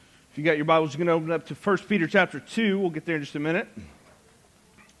If you got your Bibles, you can open up to 1 Peter chapter 2. We'll get there in just a minute.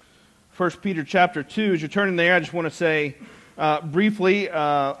 1 Peter chapter 2. As you're turning there, I just want to say briefly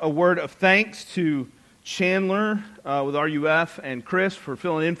a word of thanks to Chandler with RUF and Chris for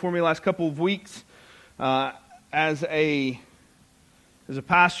filling in for me the last couple of weeks. As a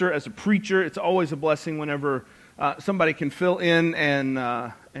pastor, as a preacher, it's always a blessing whenever somebody can fill in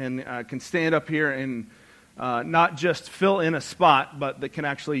and can stand up here and not just fill in a spot, but that can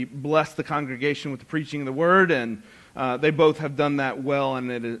actually bless the congregation with the preaching of the Word, and they both have done that well,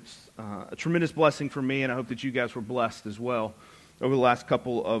 and it is a tremendous blessing for me, and I hope that you guys were blessed as well over the last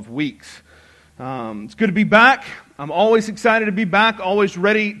couple of weeks. It's good to be back. I'm always excited to be back, always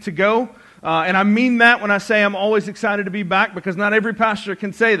ready to go, and I mean that when I say I'm always excited to be back, because not every pastor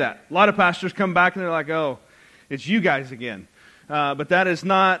can say that. A lot of pastors come back and they're like, oh, it's you guys again. But that is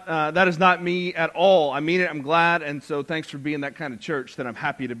not me at all. I mean it. I'm glad, and so thanks for being that kind of church that I'm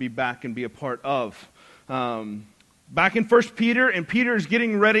happy to be back and be a part of. Back in 1 Peter, and Peter is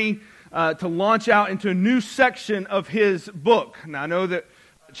getting ready to launch out into a new section of his book. Now, I know that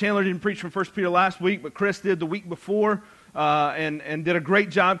Chandler didn't preach from 1 Peter last week, but Chris did the week before, and did a great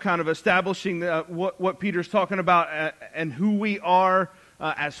job kind of establishing what Peter's talking about and who we are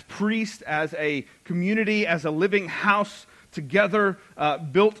as priests, as a community, as a living house together,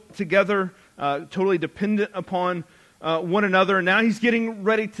 built together, totally dependent upon one another. And now he's getting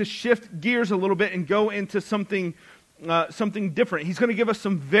ready to shift gears a little bit and go into something different. He's going to give us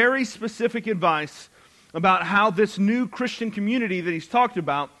some very specific advice about how this new Christian community that he's talked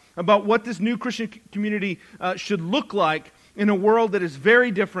about what this new Christian community should look like in a world that is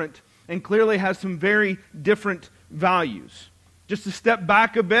very different and clearly has some very different values. Just to step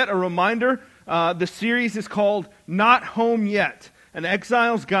back a bit, a reminder, the series is called Not Home Yet, an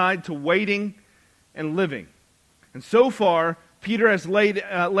exile's guide to waiting and living. And so far, Peter has laid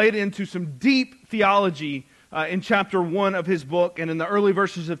into some deep theology in chapter 1 of his book, and in the early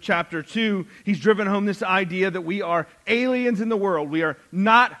verses of chapter 2, he's driven home this idea that we are aliens in the world. We are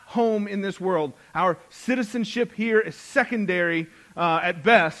not home in this world. Our citizenship here is secondary at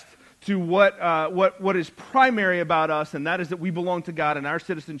best to what is primary about us, and that is that we belong to God, and our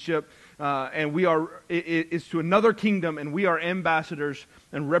citizenship and we are is to another kingdom, and we are ambassadors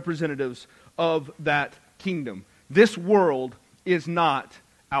and representatives of that kingdom. This world is not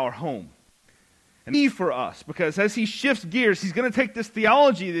our home. And key for us, because as he shifts gears, he's going to take this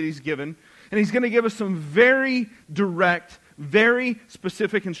theology that he's given, and he's going to give us some very direct, very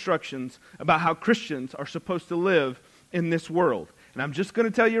specific instructions about how Christians are supposed to live in this world. And I'm just going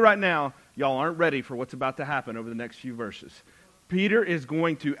to tell you right now, y'all aren't ready for what's about to happen over the next few verses. Peter is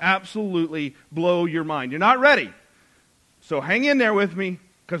going to absolutely blow your mind. You're not ready. So hang in there with me,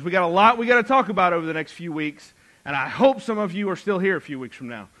 because we got a lot we got to talk about over the next few weeks, and I hope some of you are still here a few weeks from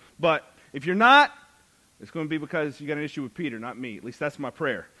now. But if you're not, it's going to be because you got an issue with Peter, not me. At least that's my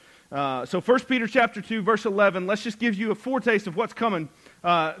prayer. So 1 Peter chapter 2, verse 11, let's just give you a foretaste of what's coming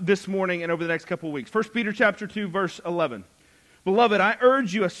this morning and over the next couple of weeks. 1 Peter chapter 2, verse 11. Beloved, I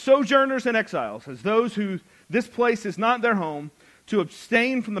urge you as sojourners and exiles, as those who this place is not their home, to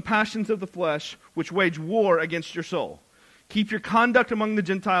abstain from the passions of the flesh, which wage war against your soul. Keep your conduct among the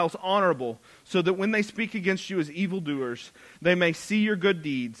Gentiles honorable, so that when they speak against you as evildoers, they may see your good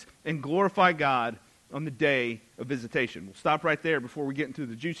deeds and glorify God on the day of visitation. We'll stop right there before we get into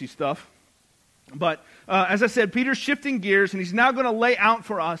the juicy stuff. But as I said, Peter's shifting gears, and he's now going to lay out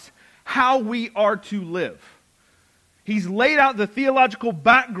for us how we are to live. He's laid out the theological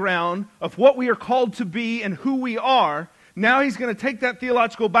background of what we are called to be and who we are. Now he's going to take that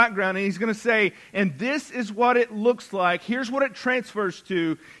theological background and he's going to say, and this is what it looks like. Here's what it transfers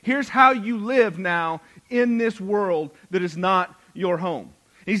to. Here's how you live now in this world that is not your home.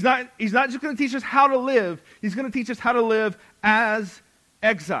 He's not just going to teach us how to live. He's going to teach us how to live as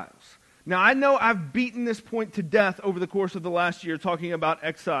exiles. Now, I know I've beaten this point to death over the course of the last year talking about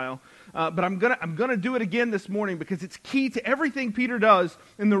exile, but I'm gonna do it again this morning because it's key to everything Peter does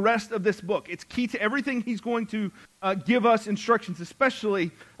in the rest of this book. It's key to everything he's going to give us instructions, especially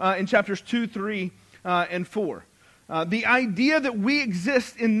in chapters 2, 3, and 4. The idea that we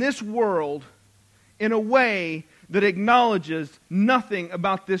exist in this world in a way that acknowledges nothing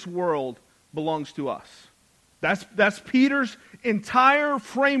about this world belongs to us. That's Peter's entire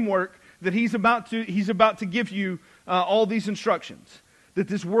framework that he's about to give you all these instructions. That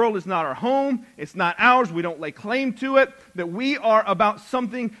this world is not our home, it's not ours, we don't lay claim to it, that we are about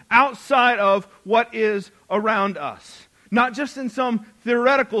something outside of what is around us. Not just in some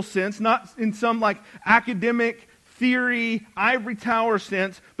theoretical sense, not in some like academic theory, ivory tower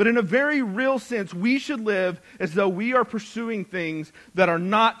sense, but in a very real sense, we should live as though we are pursuing things that are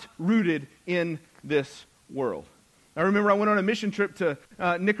not rooted in this world. I remember I went on a mission trip to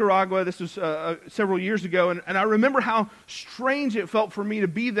Nicaragua. This was several years ago, and I remember how strange it felt for me to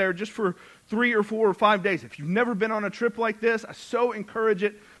be there just for 3 or 4 or 5 days. If you've never been on a trip like this, I so encourage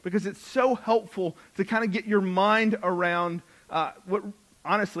it because it's so helpful to kind of get your mind around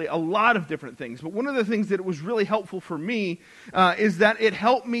honestly, a lot of different things. But one of the things that was really helpful for me is that it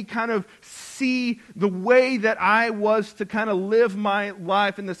helped me kind of see the way that I was to kind of live my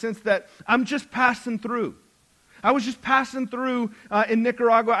life in the sense that I'm just passing through. I was just passing through in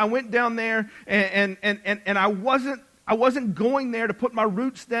Nicaragua. I went down there, and I wasn't going there to put my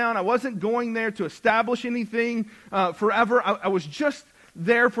roots down. I wasn't going there to establish anything forever. I was just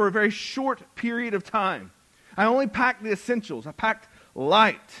there for a very short period of time. I only packed the essentials. I packed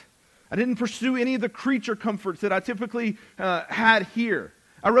light. I didn't pursue any of the creature comforts that I typically had here.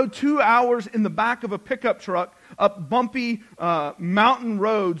 I rode 2 hours in the back of a pickup truck up bumpy mountain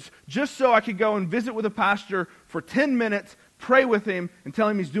roads just so I could go and visit with a pastor for 10 minutes, pray with him, and tell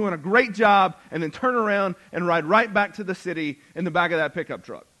him he's doing a great job, and then turn around and ride right back to the city in the back of that pickup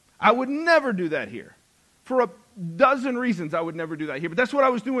truck. I would never do that here. For a dozen reasons I would never do that here. But that's what I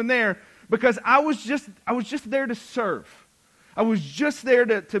was doing there because I was just there to serve. I was just there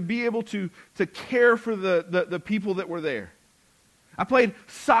to be able to care for the people that were there. I played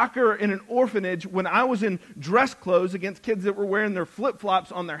soccer in an orphanage when I was in dress clothes against kids that were wearing their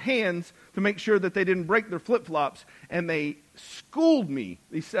flip-flops on their hands to make sure that they didn't break their flip-flops, and they schooled me,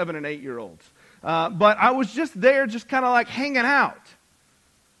 these 7 and 8-year-olds. But I was just there just kind of like hanging out.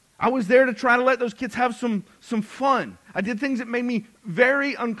 I was there to try to let those kids have some fun. I did things that made me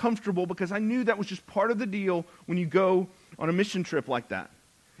very uncomfortable because I knew that was just part of the deal when you go on a mission trip like that.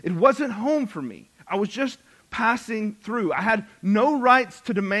 It wasn't home for me. I was just passing through. I had no rights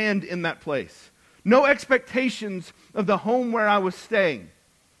to demand in that place. No expectations of the home where I was staying.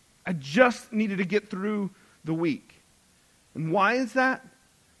 I just needed to get through the week. And why is that?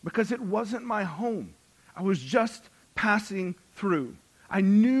 Because it wasn't my home. I was just passing through. I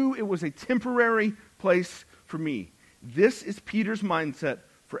knew it was a temporary place for me. This is Peter's mindset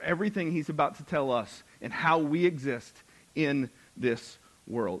for everything he's about to tell us and how we exist in this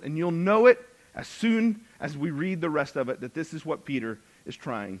world. And you'll know it as soon as we read the rest of it, that this is what Peter is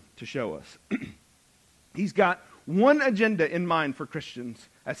trying to show us. He's got one agenda in mind for Christians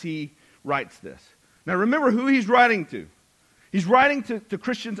as he writes this. Now remember who he's writing to. He's writing to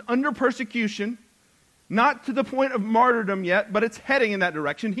Christians under persecution, not to the point of martyrdom yet, but it's heading in that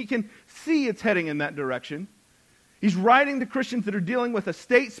direction. He can see it's heading in that direction. He's writing to Christians that are dealing with a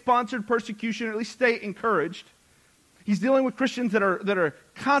state-sponsored persecution, or at least state encouraged. He's dealing with Christians that are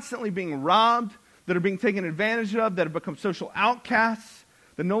constantly being robbed, that are being taken advantage of, that have become social outcasts,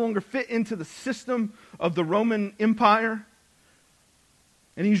 that no longer fit into the system of the Roman Empire.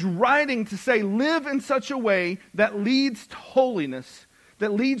 And he's writing to say, live in such a way that leads to holiness,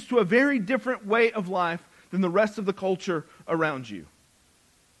 that leads to a very different way of life than the rest of the culture around you.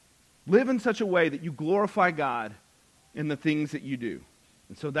 Live in such a way that you glorify God in the things that you do.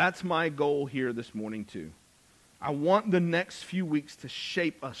 And so that's my goal here this morning too. I want the next few weeks to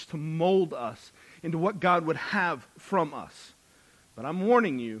shape us, to mold us into what God would have from us. But I'm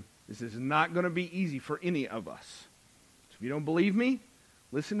warning you, this is not going to be easy for any of us. So if you don't believe me,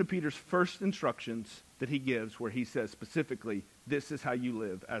 listen to Peter's first instructions that he gives where he says specifically, this is how you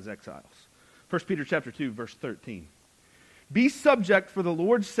live as exiles. 1 Peter chapter 2, verse 13. Be subject for the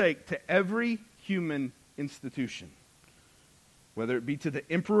Lord's sake to every human institution, whether it be to the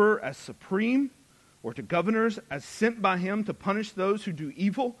emperor as supreme, or to governors as sent by him to punish those who do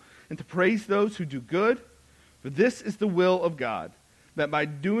evil and to praise those who do good. For this is the will of God, that by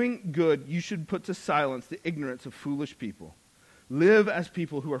doing good you should put to silence the ignorance of foolish people. Live as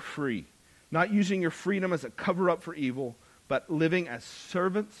people who are free, not using your freedom as a cover-up for evil, but living as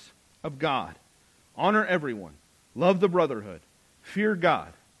servants of God. Honor everyone. Love the brotherhood. Fear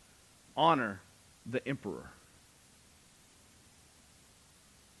God. Honor the emperor.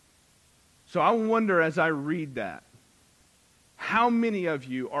 So I wonder as I read that, how many of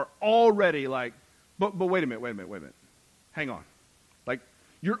you are already like, but wait a minute. Hang on. Like,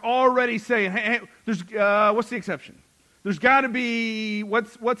 you're already saying, hey there's, what's the exception? There's got to be,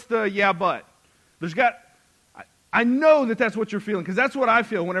 what's the yeah but? I know that that's what you're feeling, because that's what I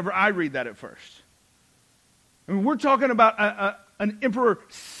feel whenever I read that at first. I mean, we're talking about an emperor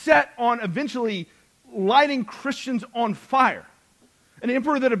set on eventually lighting Christians on fire. An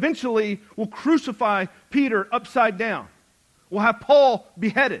emperor that eventually will crucify Peter upside down. Will have Paul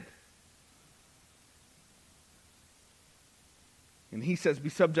beheaded. And he says, be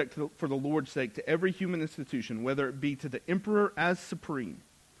subject for the Lord's sake to every human institution, whether it be to the emperor as supreme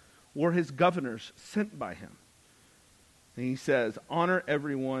or his governors sent by him. And he says, honor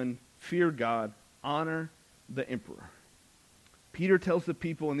everyone, fear God, honor the emperor. Peter tells the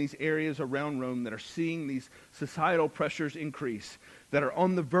people in these areas around Rome that are seeing these societal pressures increase, that are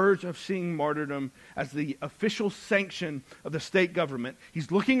on the verge of seeing martyrdom as the official sanction of the state government.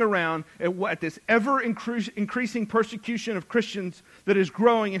 He's looking around at this ever-increasing persecution of Christians that is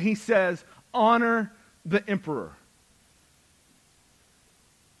growing, and he says, honor the emperor.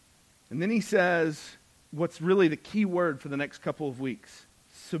 And then he says what's really the key word for the next couple of weeks: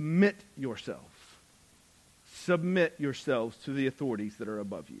 submit yourself. Submit yourselves to the authorities that are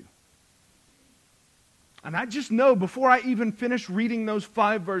above you. And I just know before I even finish reading those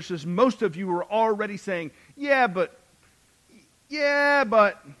 5 verses, most of you are already saying, yeah, but.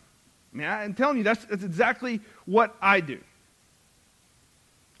 I mean, I'm telling you, that's exactly what I do.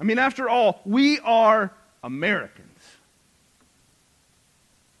 I mean, after all, we are Americans.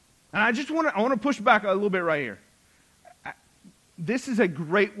 And I just want to push back a little bit right here. This is a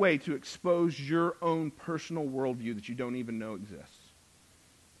great way to expose your own personal worldview that you don't even know exists.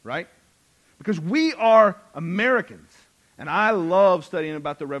 Right? Because we are Americans. And I love studying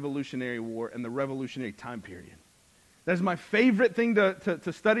about the Revolutionary War and the Revolutionary time period. That is my favorite thing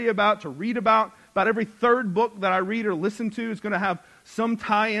to study about, to read about. About every third book that I read or listen to is going to have some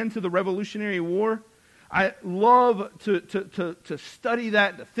tie-in to the Revolutionary War. I love to study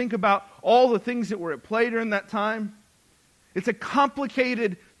that, to think about all the things that were at play during that time. It's a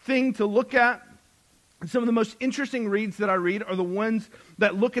complicated thing to look at. Some of the most interesting reads that I read are the ones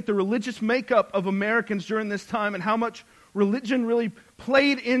that look at the religious makeup of Americans during this time and how much religion really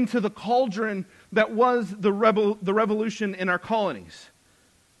played into the cauldron that was the revolution in our colonies.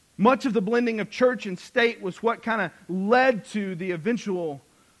 Much of the blending of church and state was what kind of led to the eventual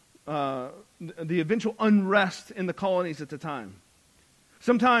unrest in the colonies at the time.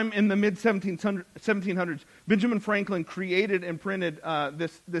 Sometime in the mid-1700s, Benjamin Franklin created and printed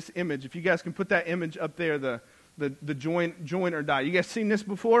this image. If you guys can put that image up there, the join or die. You guys seen this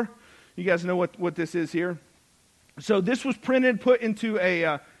before? You guys know what this is here? So this was printed, put into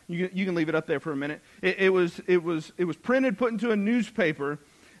a. You can leave it up there for a minute. It was printed, put into a newspaper,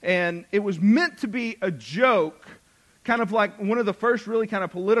 and it was meant to be a joke, kind of like one of the first really kind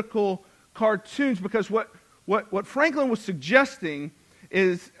of political cartoons. Because what Franklin was suggesting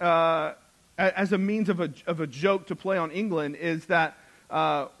is, as a means of a joke to play on England, is that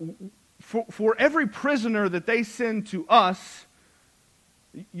for every prisoner that they send to us,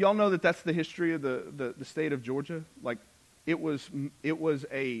 y'all know that's the history of the state of Georgia. Like, it was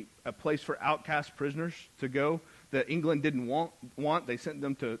a place for outcast prisoners to go that England didn't want. They sent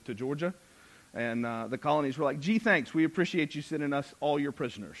them to Georgia, and the colonies were like, "Gee, thanks, we appreciate you sending us all your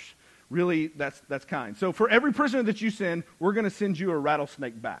prisoners. Really, that's kind. So for every prisoner that you send, we're going to send you a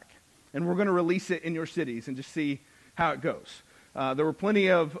rattlesnake back. And we're going to release it in your cities and just see how it goes." There were plenty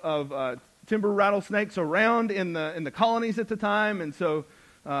of timber rattlesnakes around in the colonies at the time. And so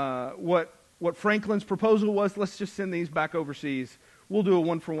what Franklin's proposal was, let's just send these back overseas. We'll do a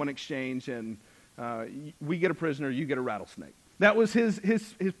one-for-one exchange, and we get a prisoner, you get a rattlesnake. That was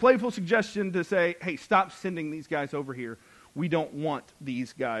his playful suggestion to say, hey, stop sending these guys over here. We don't want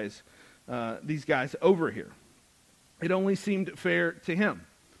these guys over here. It only seemed fair to him.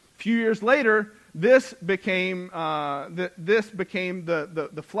 A few years later, this became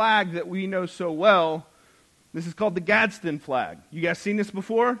the flag that we know so well. This is called the Gadsden flag. You guys seen this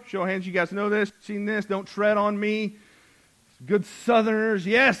before? Show of hands, you guys know this? Seen this? Don't tread on me. Good Southerners.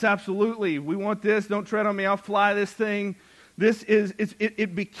 Yes, absolutely. We want this. Don't tread on me. I'll fly this thing.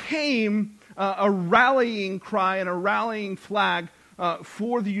 It became a rallying cry and a rallying flag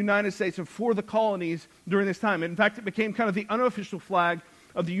for the United States and for the colonies during this time. In fact, it became kind of the unofficial flag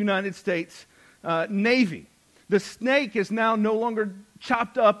of the United States Navy. The snake is now no longer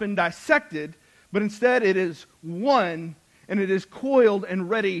chopped up and dissected, but instead it is one, and it is coiled and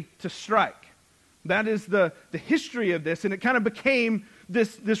ready to strike. That is the history of this, and it kind of became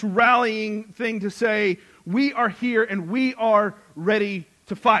this rallying thing to say, we are here and we are ready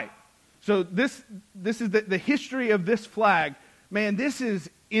to fight. So this is the history of this flag. Man, this is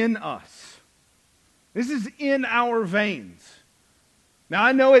in us. This is in our veins. Now,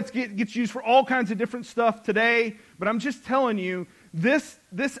 I know it gets used for all kinds of different stuff today, but I'm just telling you, this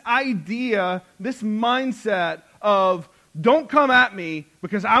idea, this mindset of don't come at me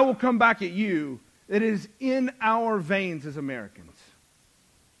because I will come back at you, it is in our veins as Americans.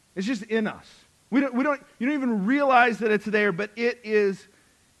 It's just in us. You don't even realize that it's there, but it is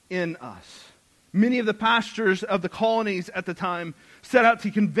in us. Many of the pastors of the colonies at the time set out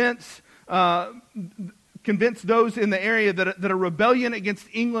to convince those in the area that a rebellion against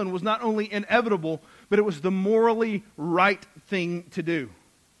England was not only inevitable, but it was the morally right thing to do.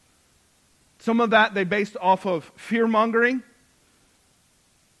 Some of that they based off of fear-mongering.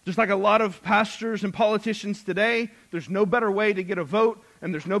 Just like a lot of pastors and politicians today, there's no better way to get a vote,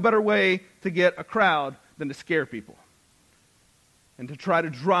 and there's no better way to get a crowd than to scare people and to try to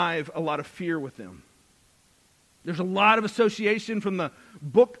drive a lot of fear with them. There's a lot of association from the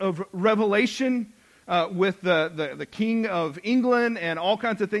book of Revelation with the King of England and all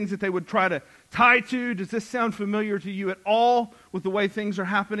kinds of things that they would try to tie to. Does this sound familiar to you at all with the way things are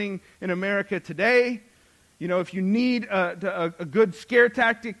happening in America today? You know, if you need a good scare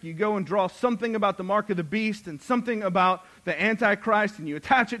tactic, you go and draw something about the mark of the beast and something about the Antichrist, and you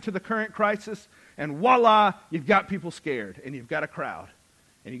attach it to the current crisis, and voila, you've got people scared, and you've got a crowd,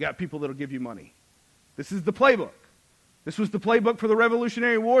 and you've got people that'll give you money. This is the playbook. This was the playbook for the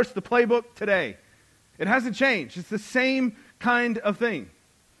Revolutionary War. It's the playbook today. It hasn't changed. It's the same kind of thing.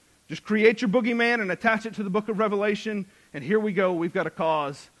 Just create your boogeyman and attach it to the book of Revelation, and here we go. We've got a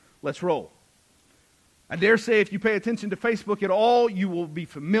cause. Let's roll. I dare say if you pay attention to Facebook at all, you will be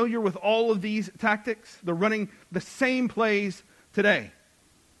familiar with all of these tactics. They're running the same plays today.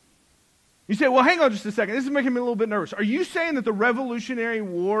 You say, well, hang on just a second. This is making me a little bit nervous. Are you saying that the Revolutionary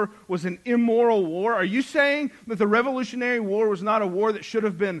War was an immoral war? Are you saying that the Revolutionary War was not a war that should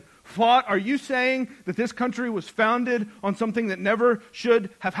have been fought? Are you saying that this country was founded on something that never should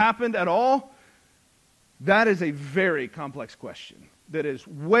have happened at all? That is a very complex question that is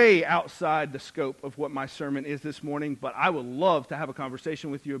way outside the scope of what my sermon is this morning, but I would love to have a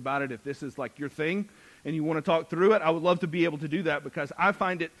conversation with you about it if this is like your thing and you want to talk through it. I would love to be able to do that because I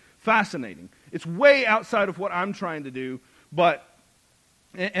find it fascinating. It's way outside of what I'm trying to do,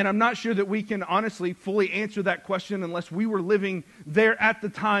 and I'm not sure that we can honestly fully answer that question unless we were living there at the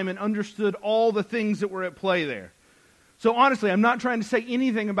time and understood all the things that were at play there. So honestly, I'm not trying to say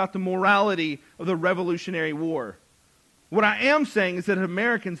anything about the morality of the Revolutionary War. What I am saying is that as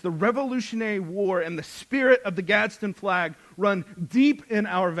Americans, the Revolutionary War and the spirit of the Gadsden flag run deep in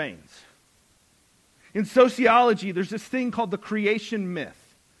our veins. In sociology, there's this thing called the creation myth.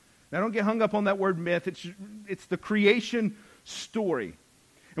 Now, don't get hung up on that word myth. It's the creation story.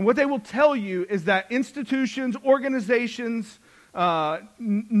 And what they will tell you is that institutions, organizations,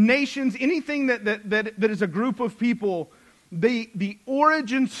 nations, anything that is a group of people, the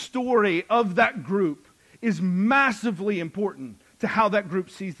origin story of that group is massively important to how that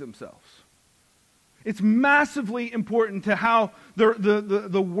group sees themselves. It's massively important to how the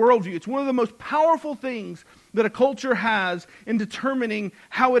worldview. It's one of the most powerful things that a culture has in determining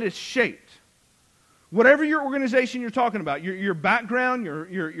how it is shaped. Whatever your organization you're talking about, your background,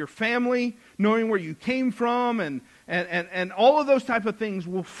 your family, knowing where you came from, and all of those type of things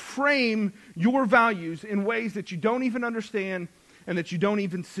will frame your values in ways that you don't even understand and that you don't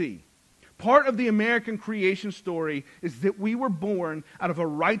even see. Part of the American creation story is that we were born out of a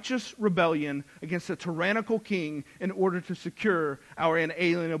righteous rebellion against a tyrannical king in order to secure our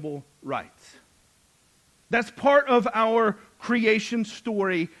inalienable rights. That's part of our creation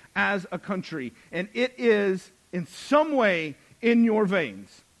story as a country. And it is in some way in your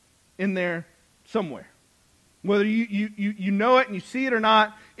veins, in there somewhere. Whether you know it and you see it or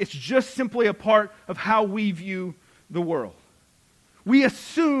not, it's just simply a part of how we view the world. We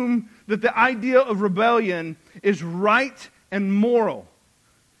assume that the idea of rebellion is right and moral.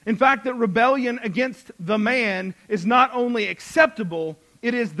 In fact, that rebellion against the man is not only acceptable,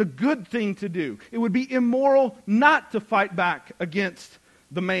 it is the good thing to do. It would be immoral not to fight back against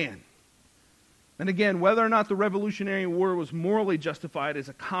the man. And again, whether or not the Revolutionary War was morally justified is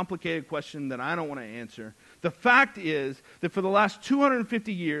a complicated question that I don't want to answer. The fact is that for the last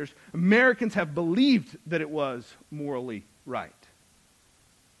 250 years, Americans have believed that it was morally right.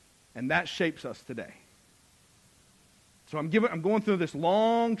 And that shapes us today. So I'm going through this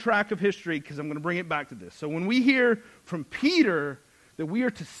long track of history because I'm going to bring it back to this. So when we hear from Peter that we are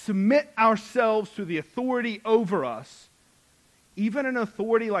to submit ourselves to the authority over us, even an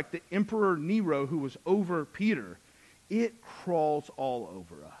authority like the Emperor Nero who was over Peter, it crawls all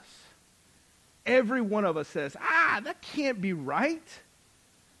over us. Every one of us says, that can't be right.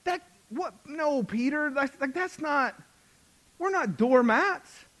 No, Peter, that's not, we're not doormats.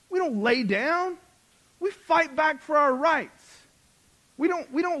 We don't lay down. We fight back for our rights. We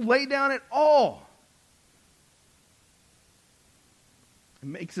don't lay down at all. It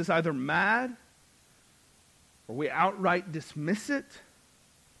makes us either mad, or we outright dismiss it,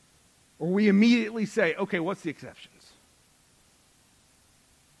 or we immediately say, okay, what's the exceptions?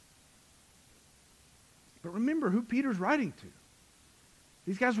 But remember who Peter's writing to.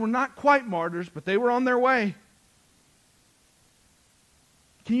 These guys were not quite martyrs, but they were on their way.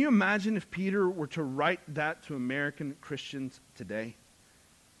 Can you imagine if Peter were to write that to American Christians today?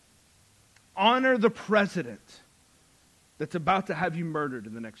 Honor the president that's about to have you murdered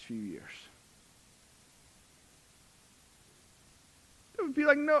in the next few years. It would be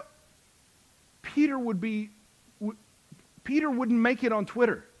like, no. Peter wouldn't make it on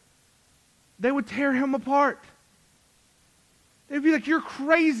Twitter. They would tear him apart. They'd be like, you're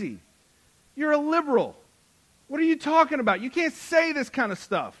crazy. You're a liberal. What are you talking about? You can't say this kind of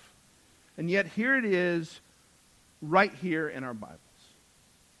stuff. And yet here it is right here in our Bibles.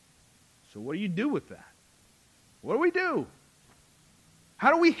 So what do you do with that? What do we do?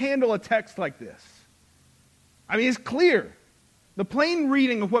 How do we handle a text like this? I mean, it's clear. The plain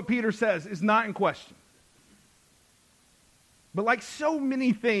reading of what Peter says is not in question. But like so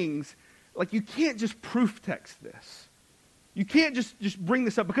many things, like you can't just proof text this. You can't just bring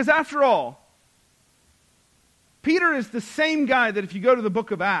this up. Because after all, Peter is the same guy that if you go to the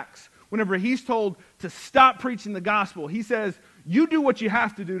book of Acts, whenever he's told to stop preaching the gospel, he says, you do what you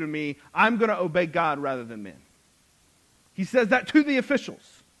have to do to me. I'm going to obey God rather than men. He says that to the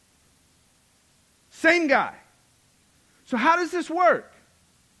officials. Same guy. So how does this work?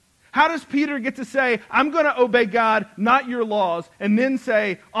 How does Peter get to say, I'm going to obey God, not your laws, and then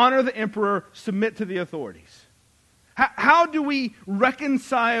say, honor the emperor, submit to the authorities? How do we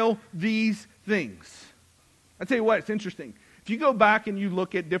reconcile these things? I'll tell you what, it's interesting. If you go back and you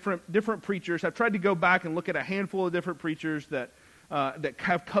look at different preachers, I've tried to go back and look at a handful of different preachers that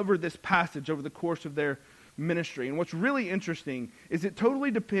have covered this passage over the course of their ministry. And what's really interesting is it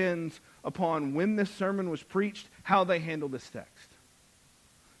totally depends upon when this sermon was preached, how they handle this text.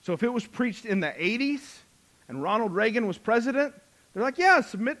 So if it was preached in the 80s and Ronald Reagan was president, they're like, yeah,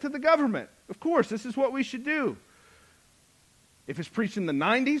 submit to the government. Of course, this is what we should do. If it's preached in the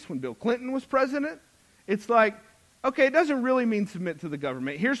 90s when Bill Clinton was president, it's like, okay, it doesn't really mean submit to the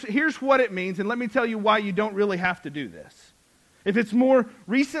government. Here's what it means, and let me tell you why you don't really have to do this. If it's more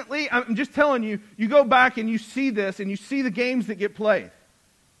recently, I'm just telling you, you go back and you see this, and you see the games that get played.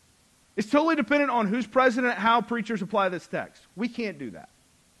 It's totally dependent on who's president, how preachers apply this text. We can't do that.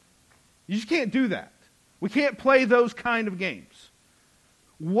 You just can't do that. We can't play those kind of games.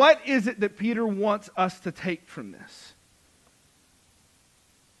 What is it that Peter wants us to take from this?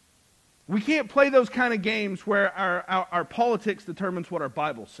 We can't play those kind of games where our politics determines what our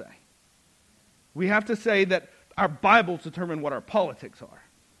Bibles say. We have to say that our Bibles determine what our politics are.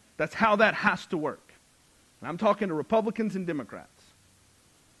 That's how that has to work. And I'm talking to Republicans and Democrats.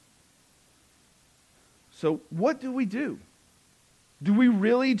 So what do we do? Do we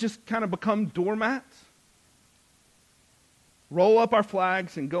really just kind of become doormats? Roll up our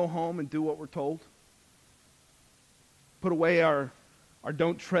flags and go home and do what we're told? Put away our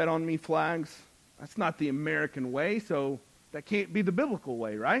don't tread on me flags? That's not the American way, so that can't be the biblical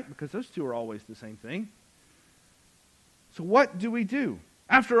way, right? Because those two are always the same thing. So what do we do?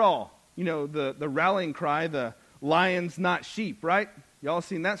 After all, you know, the rallying cry, the lions not sheep, right? Y'all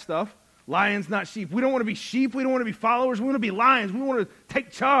seen that stuff? Lions not sheep. We don't want to be sheep. We don't want to be followers. We want to be lions. We want to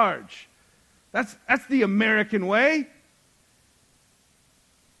take charge. That's the American way.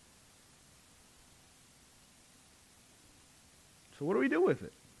 So what do we do with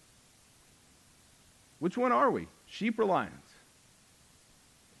it? Which one are we? Sheep or lions?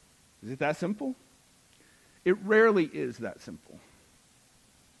 Is it that simple? It rarely is that simple.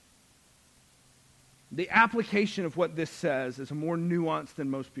 The application of what this says is more nuanced than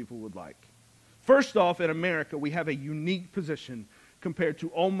most people would like. First off, in America, we have a unique position compared to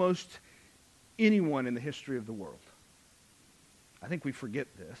almost anyone in the history of the world. I think we forget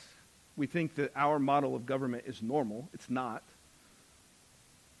this. We think that our model of government is normal. It's not.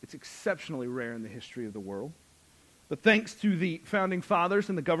 It's exceptionally rare in the history of the world. But thanks to the founding fathers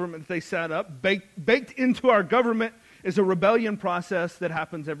and the government that they set up, baked into our government is a rebellion process that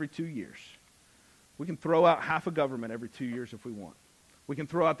happens every 2 years. We can throw out half a government every 2 years if we want. We can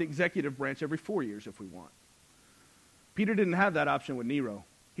throw out the executive branch every 4 years if we want. Peter didn't have that option with Nero.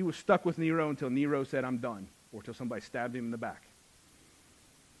 He was stuck with Nero until Nero said, I'm done, or until somebody stabbed him in the back.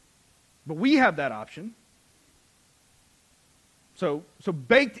 But we have that option. So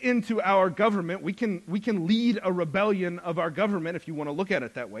baked into our government, we can lead a rebellion of our government, if you want to look at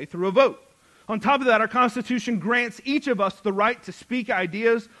it that way, through a vote. On top of that, our Constitution grants each of us the right to speak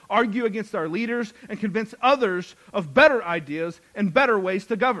ideas, argue against our leaders, and convince others of better ideas and better ways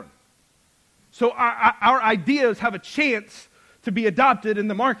to govern. So our ideas have a chance to be adopted in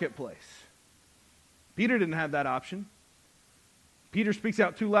the marketplace. Peter didn't have that option. Peter speaks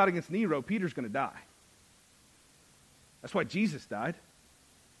out too loud against Nero. Peter's going to die. That's why Jesus died.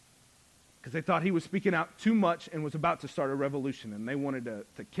 Because they thought he was speaking out too much and was about to start a revolution, and they wanted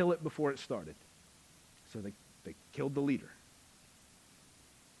to kill it before it started. So they killed the leader.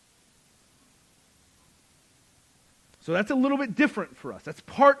 So that's a little bit different for us. That's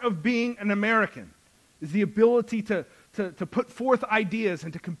part of being an American, is the ability to put forth ideas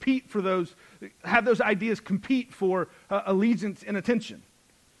and to compete for those, have those ideas compete for allegiance and attention.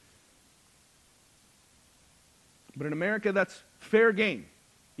 But in America, that's fair game,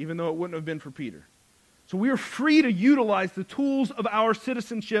 even though it wouldn't have been for Peter. So we are free to utilize the tools of our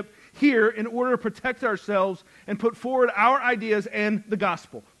citizenship here in order to protect ourselves and put forward our ideas and the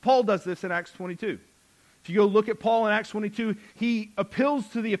gospel. Paul does this in Acts 22. If you go look at Paul in Acts 22, he appeals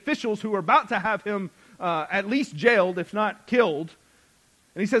to the officials who are about to have him at least jailed, if not killed.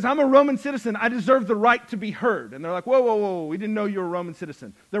 And he says, I'm a Roman citizen. I deserve the right to be heard. And they're like, whoa, whoa, whoa, we didn't know you were a Roman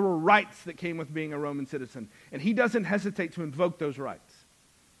citizen. There were rights that came with being a Roman citizen. And he doesn't hesitate to invoke those rights.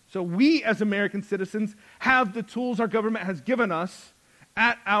 So we as American citizens have the tools our government has given us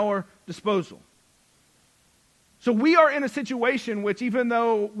at our disposal. So we are in a situation which, even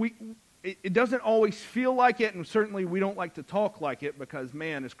though it doesn't always feel like it, and certainly we don't like to talk like it because,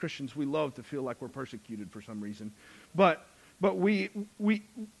 man, as Christians, we love to feel like we're persecuted for some reason. But we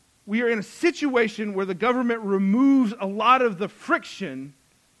are in a situation where the government removes a lot of the friction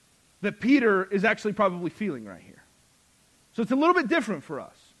that Peter is actually probably feeling right here. So it's a little bit different for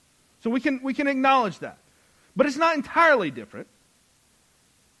us. So we can acknowledge that. But it's not entirely different,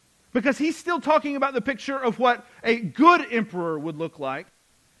 because he's still talking about the picture of what a good emperor would look like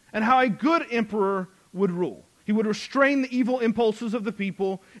and how a good emperor would rule. He would restrain the evil impulses of the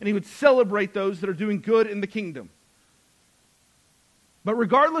people, and he would celebrate those that are doing good in the kingdom. But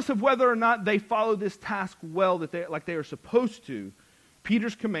regardless of whether or not they follow this task well, like they are supposed to,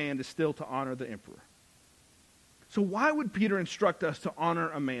 Peter's command is still to honor the emperor. So why would Peter instruct us to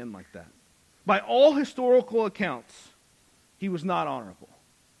honor a man like that? By all historical accounts, he was not honorable,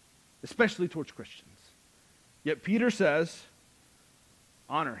 especially towards Christians. Yet Peter says,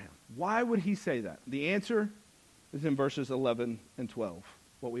 honor him. Why would he say that? The answer is in verses 11 and 12,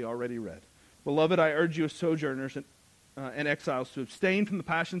 what we already read. Beloved, I urge you as sojourners and exiles to abstain from the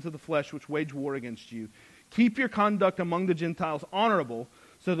passions of the flesh which wage war against you. Keep your conduct among the Gentiles honorable,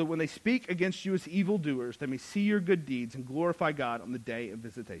 so that when they speak against you as evildoers, they may see your good deeds and glorify God on the day of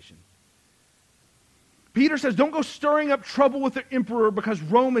visitation. Peter says, don't go stirring up trouble with the emperor, because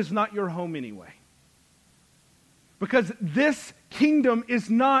Rome is not your home anyway. Because this kingdom is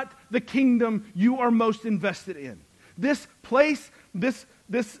not the kingdom you are most invested in. This place, this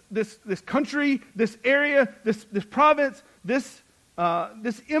country, this area, this province, this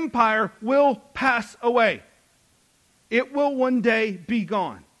empire will pass away. It will one day be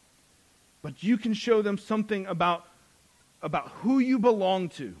gone. But you can show them something about who you belong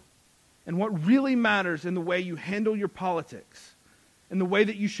to and what really matters in the way you handle your politics, in the way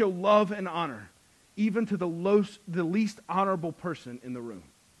that you show love and honor, even to the least honorable person in the room.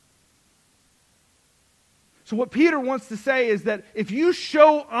 So what Peter wants to say is that if you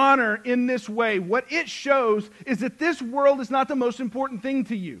show honor in this way, what it shows is that this world is not the most important thing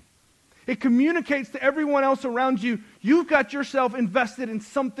to you. It communicates to everyone else around you, you've got yourself invested in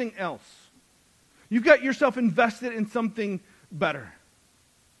something else. You've got yourself invested in something better.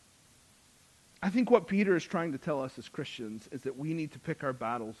 I think what Peter is trying to tell us as Christians is that we need to pick our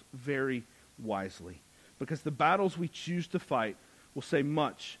battles very wisely, because the battles we choose to fight will say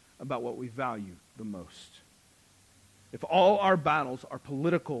much about what we value the most. If all our battles are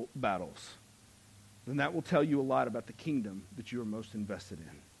political battles, then that will tell you a lot about the kingdom that you are most invested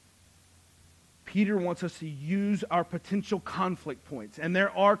in. Peter wants us to use our potential conflict points, and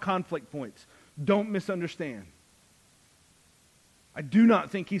there are conflict points. Don't misunderstand. I do not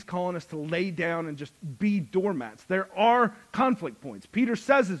think he's calling us to lay down and just be doormats. There are conflict points. Peter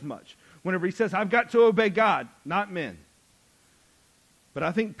says as much whenever he says, I've got to obey God, not men. But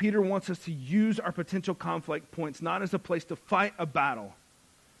I think Peter wants us to use our potential conflict points not as a place to fight a battle,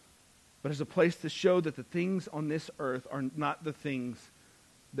 but as a place to show that the things on this earth are not the things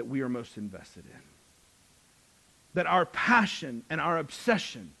that we are most invested in. That our passion and our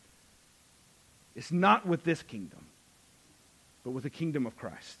obsession is not with this kingdom, but with the kingdom of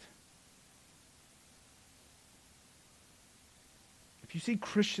Christ. If you see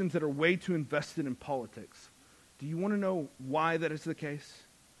Christians that are way too invested in politics, do you want to know why that is the case?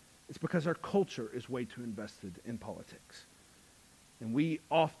 It's because our culture is way too invested in politics. And we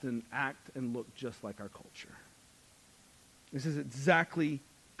often act and look just like our culture. This is exactly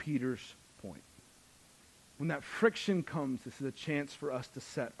Peter's point. When that friction comes, this is a chance for us to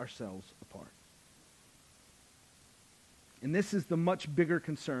set ourselves apart. And this is the much bigger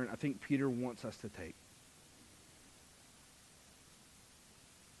concern I think Peter wants us to take.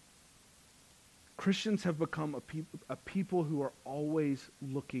 Christians have become a people who are always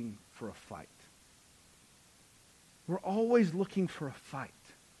looking for a fight. We're always looking for a fight.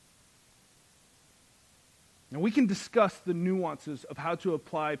 Now, we can discuss the nuances of how to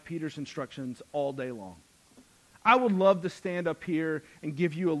apply Peter's instructions all day long. I would love to stand up here and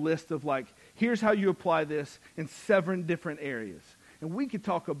give you a list of here's how you apply this in 7 different areas. And we could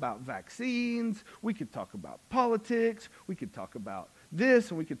talk about vaccines, we could talk about politics, we could talk about this,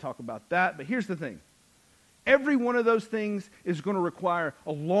 and we could talk about that. But here's the thing. Every one of those things is going to require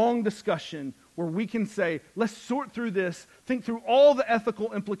a long discussion where we can say, let's sort through this, think through all the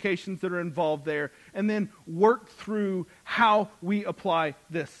ethical implications that are involved there, and then work through how we apply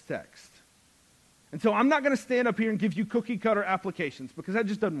this text. And so I'm not going to stand up here and give you cookie-cutter applications because that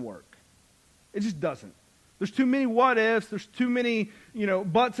just doesn't work. It just doesn't. There's too many what-ifs, there's too many,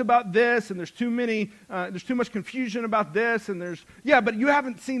 buts about this, and there's too much confusion about this, and but you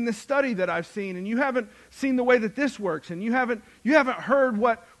haven't seen this study that I've seen, and you haven't seen the way that this works, and you haven't heard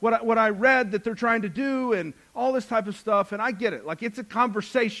what I read that they're trying to do, and all this type of stuff, and I get it. It's a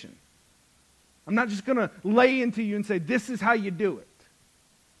conversation. I'm not just going to lay into you and say, this is how you do it.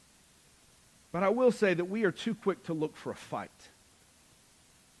 But I will say that we are too quick to look for a fight.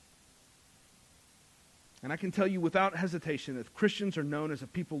 And I can tell you without hesitation, if Christians are known as a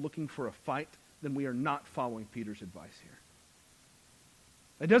people looking for a fight, then we are not following Peter's advice here.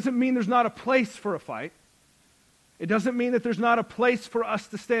 It doesn't mean there's not a place for a fight. It doesn't mean that there's not a place for us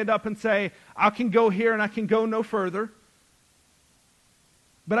to stand up and say, I can go here and I can go no further.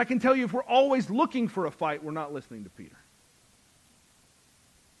 But I can tell you if we're always looking for a fight, we're not listening to Peter.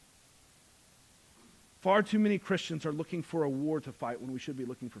 Far too many Christians are looking for a war to fight when we should be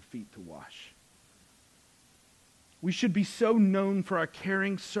looking for feet to wash. We should be so known for our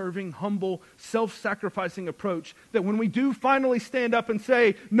caring, serving, humble, self-sacrificing approach that when we do finally stand up and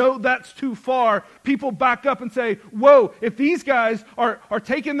say, no, that's too far, people back up and say, whoa, if these guys are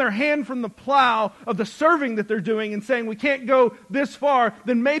taking their hand from the plow of the serving that they're doing and saying we can't go this far,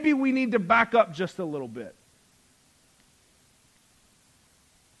 then maybe we need to back up just a little bit.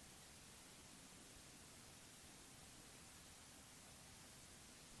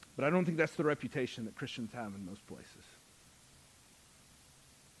 But I don't think that's the reputation that Christians have in most places.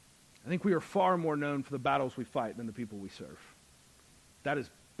 I think we are far more known for the battles we fight than the people we serve. That is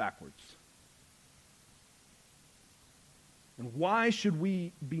backwards. And why should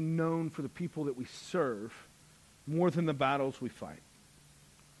we be known for the people that we serve more than the battles we fight?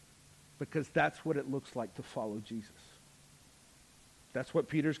 Because that's what it looks like to follow Jesus. That's what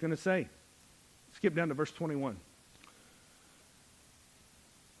Peter's going to say. Skip down to verse 21.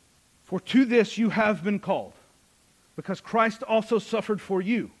 For to this you have been called, because Christ also suffered for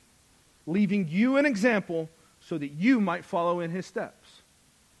you, leaving you an example so that you might follow in his steps.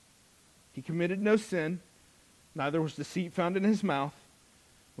 He committed no sin, neither was deceit found in his mouth.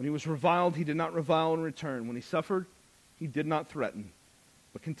 When he was reviled, he did not revile in return. When he suffered, he did not threaten,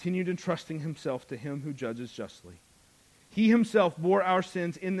 but continued entrusting himself to him who judges justly. He himself bore our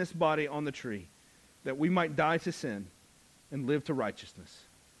sins in this body on the tree, that we might die to sin and live to righteousness.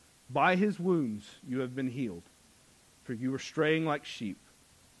 By his wounds you have been healed, for you were straying like sheep,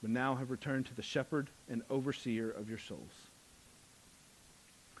 but now have returned to the shepherd and overseer of your souls.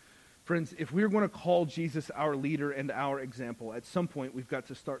 Friends, if we're going to call Jesus our leader and our example, at some point we've got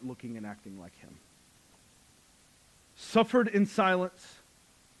to start looking and acting like him. Suffered in silence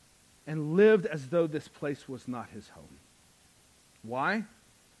and lived as though this place was not his home. Why?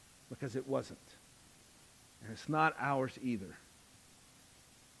 Because it wasn't. And it's not ours either.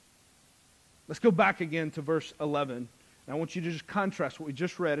 Let's go back again to verse 11. And I want you to just contrast what we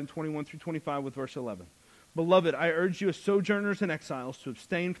just read in 21 through 25 with verse 11. Beloved, I urge you as sojourners and exiles to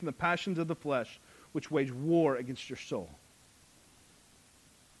abstain from the passions of the flesh, which wage war against your soul.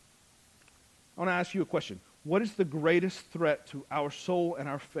 I want to ask you a question. What is the greatest threat to our soul and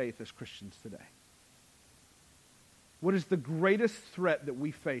our faith as Christians today? What is the greatest threat that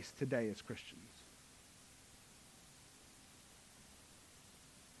we face today as Christians?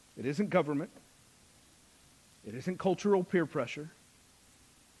 It isn't government. It isn't cultural peer pressure.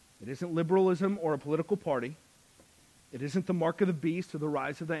 It isn't liberalism or a political party. It isn't the mark of the beast or the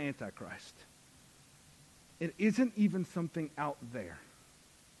rise of the Antichrist. It isn't even something out there.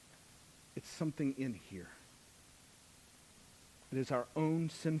 It's something in here. It is our own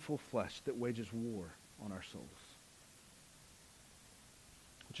sinful flesh that wages war on our souls.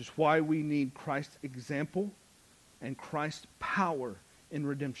 Which is why we need Christ's example and Christ's power in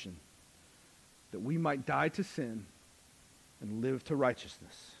redemption, that we might die to sin and live to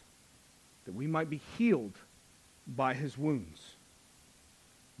righteousness, that we might be healed by his wounds.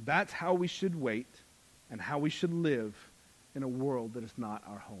 That's how we should wait and how we should live in a world that is not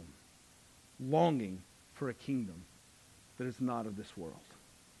our home, longing for a kingdom that is not of this world.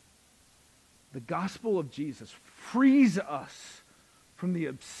 The gospel of Jesus frees us from the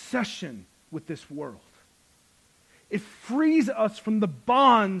obsession with this world. It frees us from the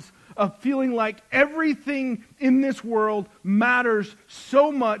bonds of feeling like everything in this world matters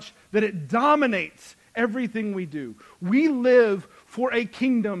so much that it dominates everything we do. We live for a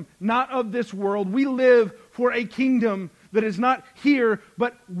kingdom not of this world. We live for a kingdom that is not here,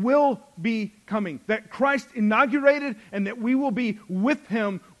 but will be coming. That Christ inaugurated and that we will be with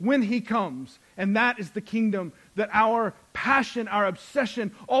him when he comes. And that is the kingdom that our passion, our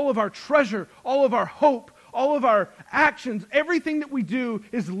obsession, all of our treasure, all of our hope, all of our actions, everything that we do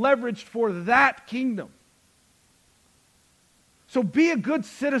is leveraged for that kingdom. So be a good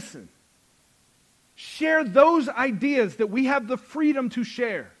citizen. Share those ideas that we have the freedom to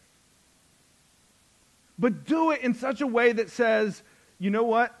share. But do it in such a way that says, you know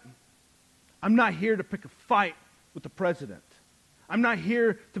what? I'm not here to pick a fight with the president. I'm not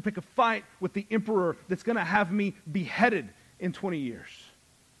here to pick a fight with the emperor that's going to have me beheaded in 20 years.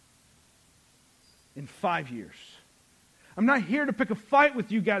 In 5 years. I'm not here to pick a fight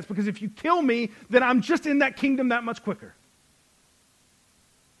with you guys because if you kill me, then I'm just in that kingdom that much quicker.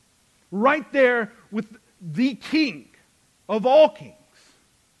 Right there with the king of all kings.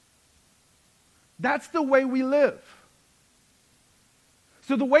 That's the way we live.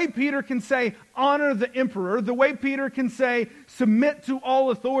 So the way Peter can say, honor the emperor, the way Peter can say, submit to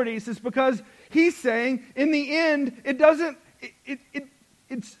all authorities, is because he's saying, in the end,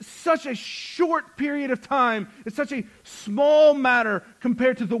 it's such a short period of time. It's such a small matter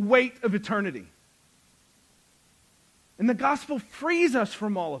compared to the weight of eternity. And the gospel frees us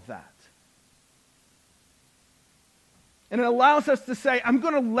from all of that. And it allows us to say, I'm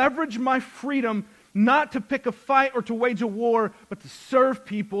going to leverage my freedom not to pick a fight or to wage a war, but to serve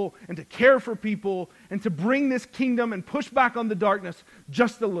people and to care for people and to bring this kingdom and push back on the darkness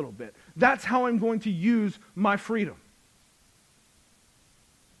just a little bit. That's how I'm going to use my freedom.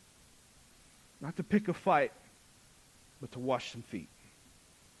 Not to pick a fight, but to wash some feet.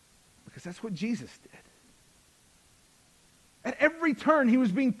 Because that's what Jesus did. At every turn, he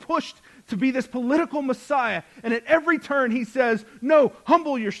was being pushed to be this political Messiah. And at every turn, he says, no,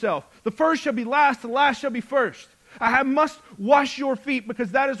 humble yourself. The first shall be last, the last shall be first. Must wash your feet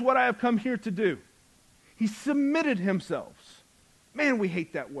because that is what I have come here to do. He submitted himself. Man, we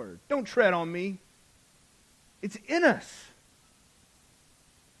hate that word. Don't tread on me. It's in us.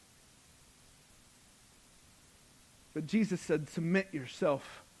 But Jesus said, submit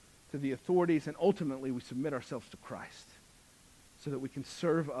yourself to the authorities, and ultimately we submit ourselves to Christ so that we can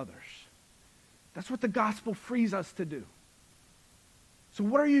serve others. That's what the gospel frees us to do. So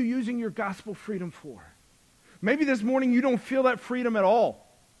what are you using your gospel freedom for? Maybe this morning you don't feel that freedom at all.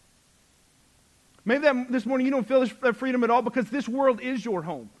 Maybe this morning you don't feel that freedom at all because this world is your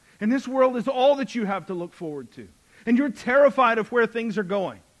home. And this world is all that you have to look forward to. And you're terrified of where things are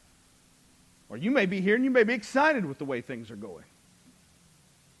going. Or you may be here and you may be excited with the way things are going.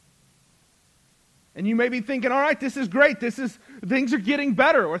 And you may be thinking, all right, this is great. Things are getting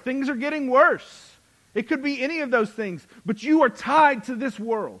better or things are getting worse. It could be any of those things. But you are tied to this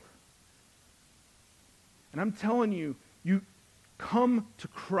world. And I'm telling you, you come to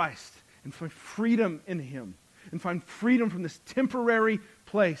Christ and find freedom in him. And find freedom from this temporary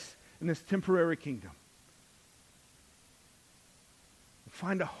place in this temporary kingdom.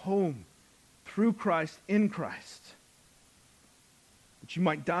 Find a home through Christ, in Christ. That you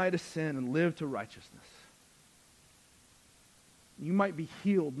might die to sin and live to righteousness. You might be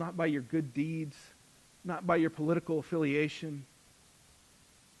healed not by your good deeds, not by your political affiliation,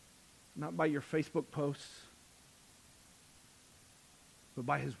 not by your Facebook posts, but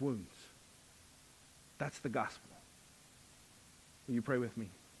by his wounds. That's the gospel. Will you pray with me?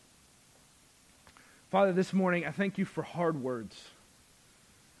 Father, this morning I thank you for hard words.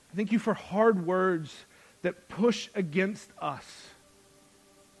 I thank you for hard words that push against us.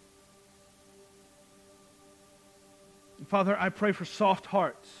 Father, I pray for soft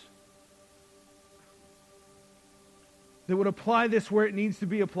hearts that would apply this where it needs to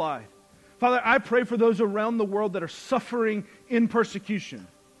be applied. Father, I pray for those around the world that are suffering in persecution.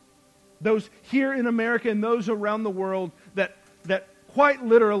 Those here in America and those around the world that quite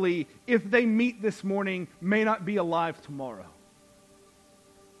literally, if they meet this morning, may not be alive tomorrow.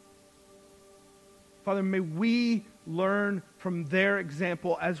 Father, may we learn from their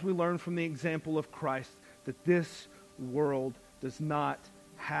example as we learn from the example of Christ that this world does not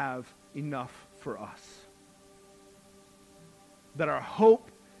have enough for us. That our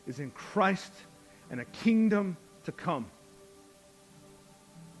hope is in Christ and a kingdom to come.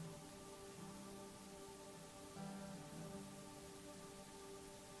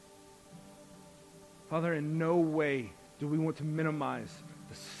 Father, in no way do we want to minimize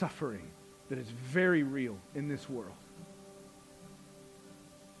the suffering that is very real in this world.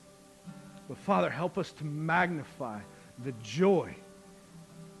 But Father, help us to magnify the joy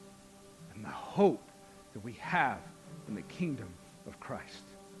and the hope that we have in the kingdom of Christ.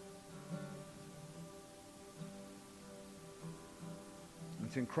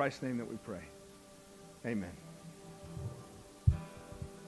 It's in Christ's name that we pray. Amen.